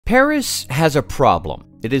Paris has a problem.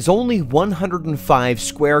 It is only 105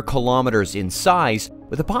 square kilometers in size,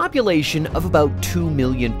 with a population of about 2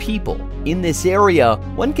 million people. In this area,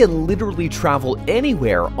 one can literally travel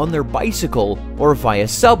anywhere on their bicycle or via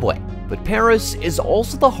subway. But Paris is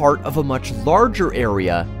also the heart of a much larger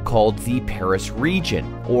area called the Paris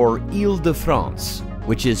region, or Île-de-France,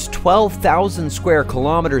 which is 12,000 square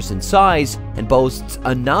kilometers in size and boasts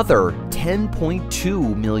another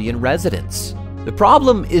 10.2 million residents. The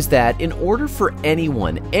problem is that in order for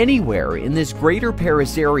anyone anywhere in this greater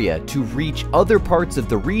Paris area to reach other parts of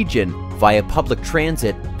the region via public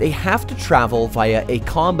transit, they have to travel via a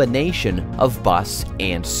combination of bus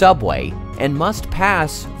and subway and must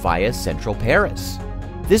pass via central Paris.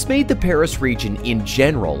 This made the Paris region in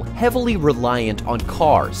general heavily reliant on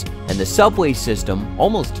cars and the subway system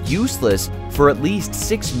almost useless for at least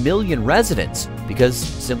 6 million residents, because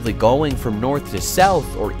simply going from north to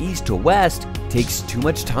south or east to west takes too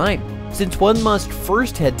much time, since one must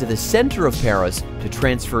first head to the center of Paris to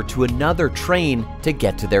transfer to another train to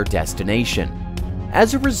get to their destination.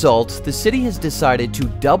 As a result, the city has decided to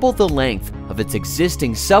double the length of its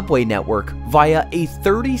existing subway network via a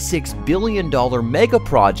 $36 billion mega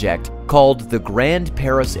project called the Grand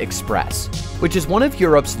Paris Express, which is one of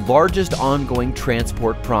Europe's largest ongoing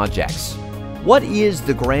transport projects. What is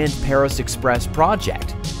the Grand Paris Express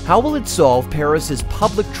project? How will it solve Paris's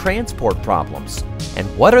public transport problems? And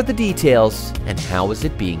what are the details, and how is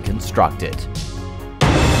it being constructed?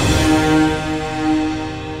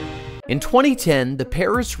 In 2010, the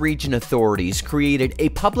Paris region authorities created a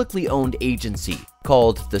publicly owned agency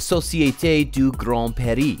called the Société du Grand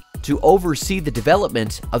Paris to oversee the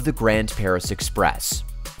development of the Grand Paris Express.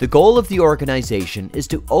 The goal of the organization is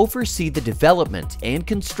to oversee the development and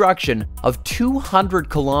construction of 200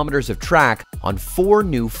 kilometers of track on 4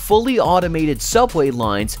 new fully automated subway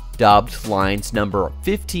lines dubbed lines number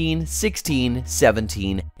 15, 16,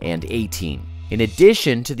 17, and 18. In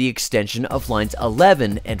addition to the extension of lines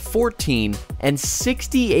 11 and 14 and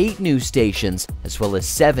 68 new stations, as well as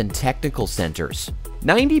 7 technical centers.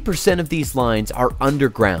 90% of these lines are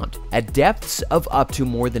underground at depths of up to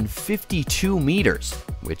more than 52 meters,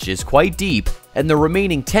 which is quite deep, and the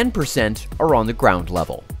remaining 10% are on the ground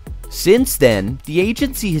level. Since then, the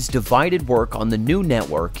agency has divided work on the new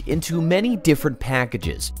network into many different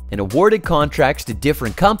packages and awarded contracts to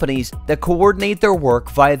different companies that coordinate their work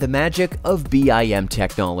via the magic of BIM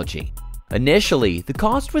technology. Initially, the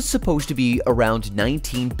cost was supposed to be around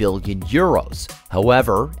 19 billion euros.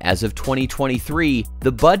 However, as of 2023,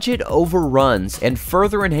 the budget overruns and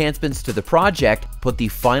further enhancements to the project put the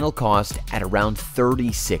final cost at around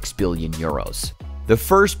 36 billion euros. The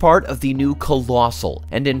first part of the new colossal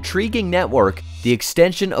and intriguing network, the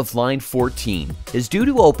extension of Line 14, is due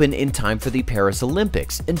to open in time for the Paris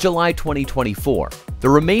Olympics in July 2024. The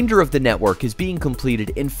remainder of the network is being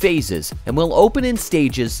completed in phases and will open in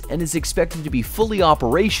stages and is expected to be fully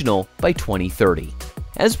operational by 2030.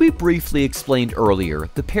 As we briefly explained earlier,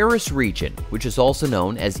 the Paris region, which is also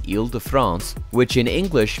known as Île-de-France, which in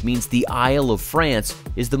English means the Isle of France,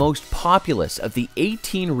 is the most populous of the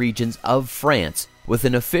 18 regions of France, with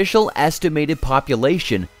an official estimated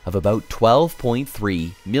population of about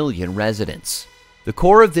 12.3 million residents. The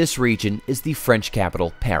core of this region is the French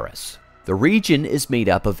capital, Paris. The region is made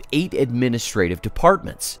up of 8 administrative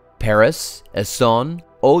departments: Paris, Essonne,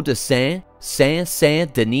 Hauts-de-Seine,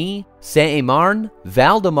 Seine-Saint-Denis, Seine-et-Marne,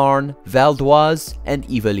 Val-de-Marne, Val d'Oise, and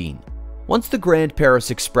Yvelines. Once the Grand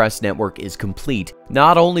Paris Express network is complete,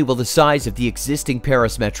 not only will the size of the existing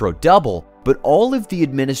Paris Metro double, but all of the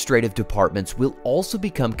administrative departments will also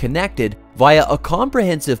become connected via a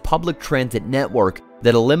comprehensive public transit network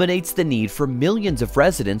that eliminates the need for millions of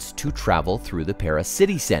residents to travel through the Paris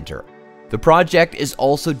city center. The project is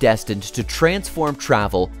also destined to transform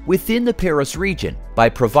travel within the Paris region by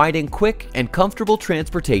providing quick and comfortable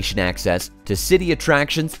transportation access to city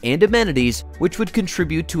attractions and amenities, which would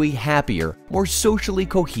contribute to a happier, more socially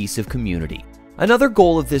cohesive community. Another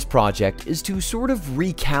goal of this project is to sort of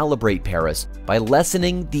recalibrate Paris by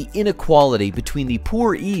lessening the inequality between the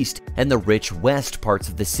poor east and the rich west parts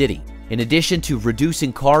of the city, in addition to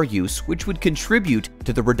reducing car use, which would contribute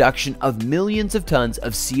to the reduction of millions of tons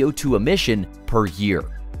of CO2 emission per year.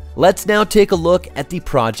 Let's now take a look at the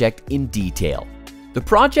project in detail. The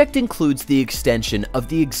project includes the extension of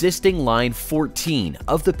the existing Line 14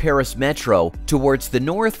 of the Paris Metro towards the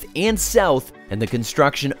north and south, and the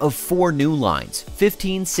construction of 4 new lines,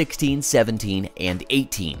 15, 16, 17, and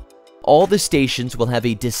 18. All the stations will have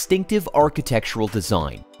a distinctive architectural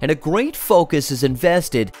design, and a great focus is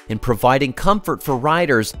invested in providing comfort for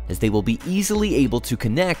riders as they will be easily able to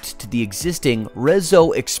connect to the existing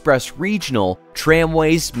Réseau Express regional,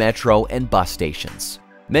 tramways, metro, and bus stations.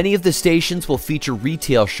 Many of the stations will feature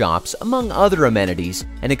retail shops, among other amenities,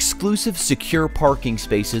 and exclusive secure parking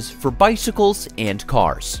spaces for bicycles and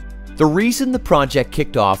cars. The reason the project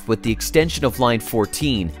kicked off with the extension of Line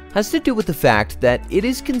 14 has to do with the fact that it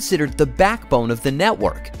is considered the backbone of the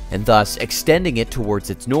network, and thus extending it towards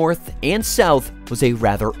its north and south was a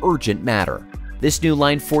rather urgent matter. This new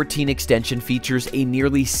Line 14 extension features a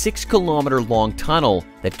nearly 6-kilometer long tunnel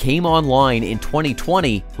that came online in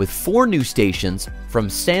 2020 with 4 new stations from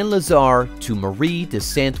Saint-Lazare to Marie de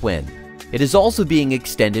Saint-Ouen. It is also being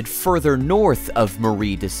extended further north of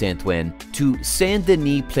Marie de Saint-Ouen to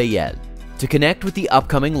Saint-Denis-Pleyel to connect with the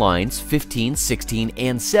upcoming lines 15, 16,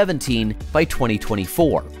 and 17 by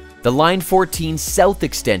 2024. The Line 14 South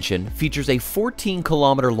extension features a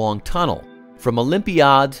 14-kilometer long tunnel from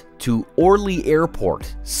Olympiade to Orly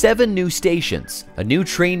Airport, 7 new stations, a new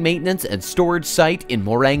train maintenance and storage site in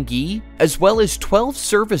Morangui, as well as 12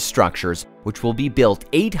 service structures which will be built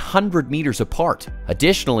 800 meters apart.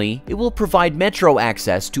 Additionally, it will provide metro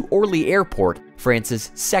access to Orly Airport,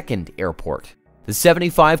 France's second airport. The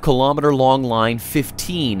 75-kilometer long Line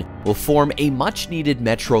 15 will form a much-needed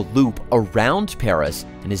metro loop around Paris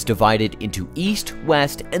and is divided into east,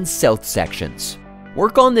 west, and south sections.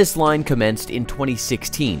 Work on this line commenced in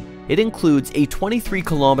 2016. It includes a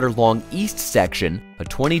 23-kilometer long east section, a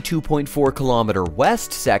 22.4-kilometer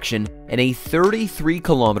west section, and a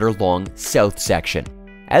 33-kilometer long south section.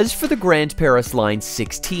 As for the Grand Paris Line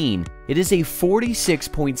 16, it is a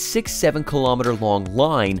 46.67-kilometer long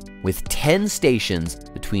line with 10 stations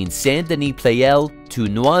between Saint-Denis-Pleyel to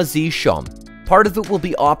Noisy-Champs. Part of it will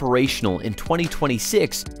be operational in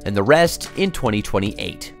 2026 and the rest in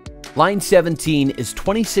 2028. Line 17 is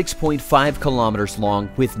 26.5 kilometers long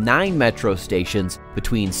with 9 metro stations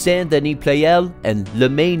between Saint-Denis-Pleyel and Le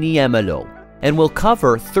Mesnil-Amelot, and will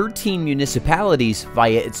cover 13 municipalities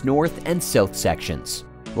via its north and south sections.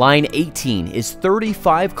 Line 18 is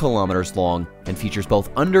 35 kilometers long and features both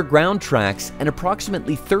underground tracks and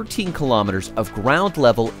approximately 13 kilometers of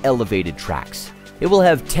ground-level elevated tracks. It will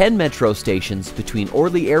have 10 metro stations between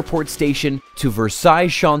Orly Airport Station to Versailles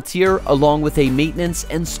Chantier, along with a maintenance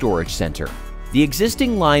and storage center. The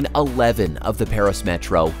existing Line 11 of the Paris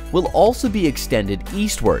Metro will also be extended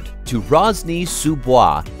eastward to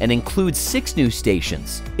Rosny-sous-Bois and includes 6 new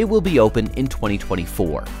stations. It will be open in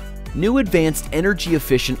 2024. New advanced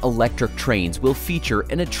energy-efficient electric trains will feature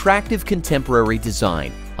an attractive contemporary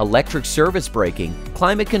design, electric service braking,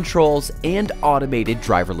 climate controls, and automated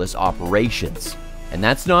driverless operations. And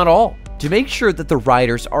that's not all. To make sure that the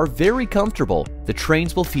riders are very comfortable, the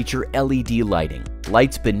trains will feature LED lighting,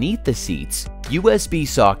 lights beneath the seats, USB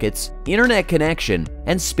sockets, internet connection,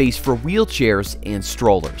 and space for wheelchairs and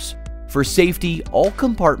strollers. For safety, all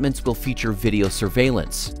compartments will feature video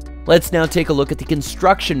surveillance. Let's now take a look at the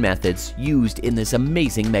construction methods used in this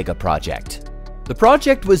amazing mega project. The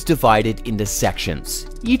project was divided into sections,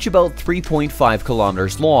 each about 3.5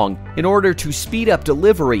 kilometers long, in order to speed up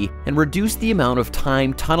delivery and reduce the amount of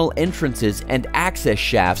time tunnel entrances and access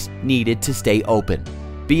shafts needed to stay open.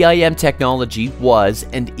 BIM technology was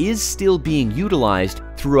and is still being utilized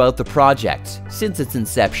throughout the project since its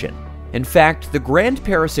inception. In fact, the Grand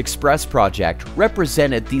Paris Express project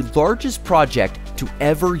represented the largest project to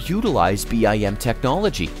ever utilize BIM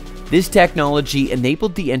technology. This technology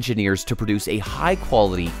enabled the engineers to produce a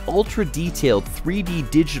high-quality, ultra-detailed 3D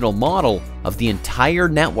digital model of the entire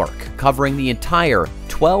network, covering the entire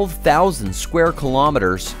 12,000 square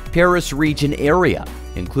kilometers Paris region area,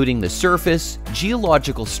 including the surface,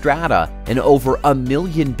 geological strata, and over 1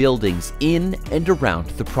 million buildings in and around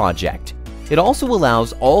the project. It also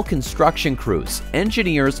allows all construction crews,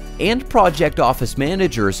 engineers, and project office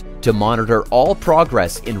managers to monitor all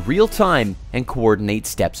progress in real time and coordinate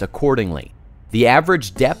steps accordingly. The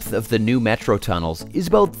average depth of the new metro tunnels is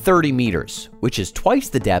about 30 meters, which is twice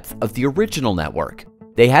the depth of the original network.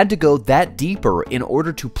 They had to go that deeper in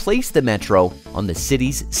order to place the metro on the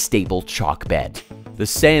city's stable chalk bed. The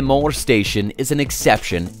Saint-Maur station is an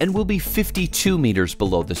exception and will be 52 meters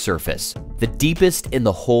below the surface, the deepest in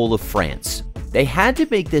the whole of France. They had to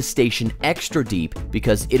make this station extra deep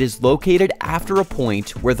because it is located after a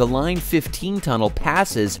point where the Line 15 tunnel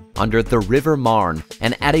passes under the River Marne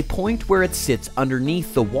and at a point where it sits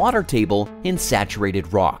underneath the water table in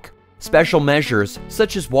saturated rock. Special measures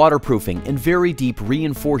such as waterproofing and very deep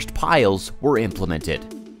reinforced piles were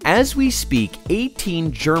implemented. As we speak,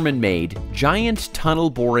 18 German-made giant tunnel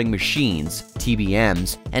boring machines,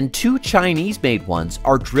 TBMs, and 2 Chinese-made ones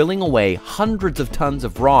are drilling away hundreds of tons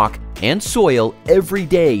of rock and soil every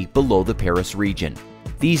day below the Paris region.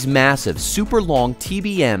 These massive, super long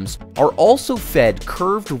TBMs are also fed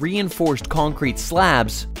curved reinforced concrete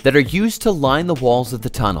slabs that are used to line the walls of the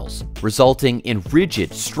tunnels, resulting in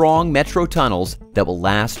rigid, strong metro tunnels that will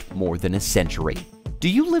last more than a century. Do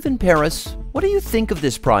you live in Paris? What do you think of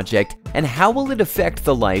this project, and how will it affect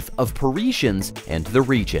the life of Parisians and the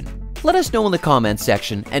region? Let us know in the comments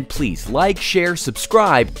section, and please like, share,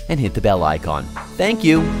 subscribe, and hit the bell icon. Thank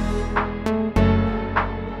you!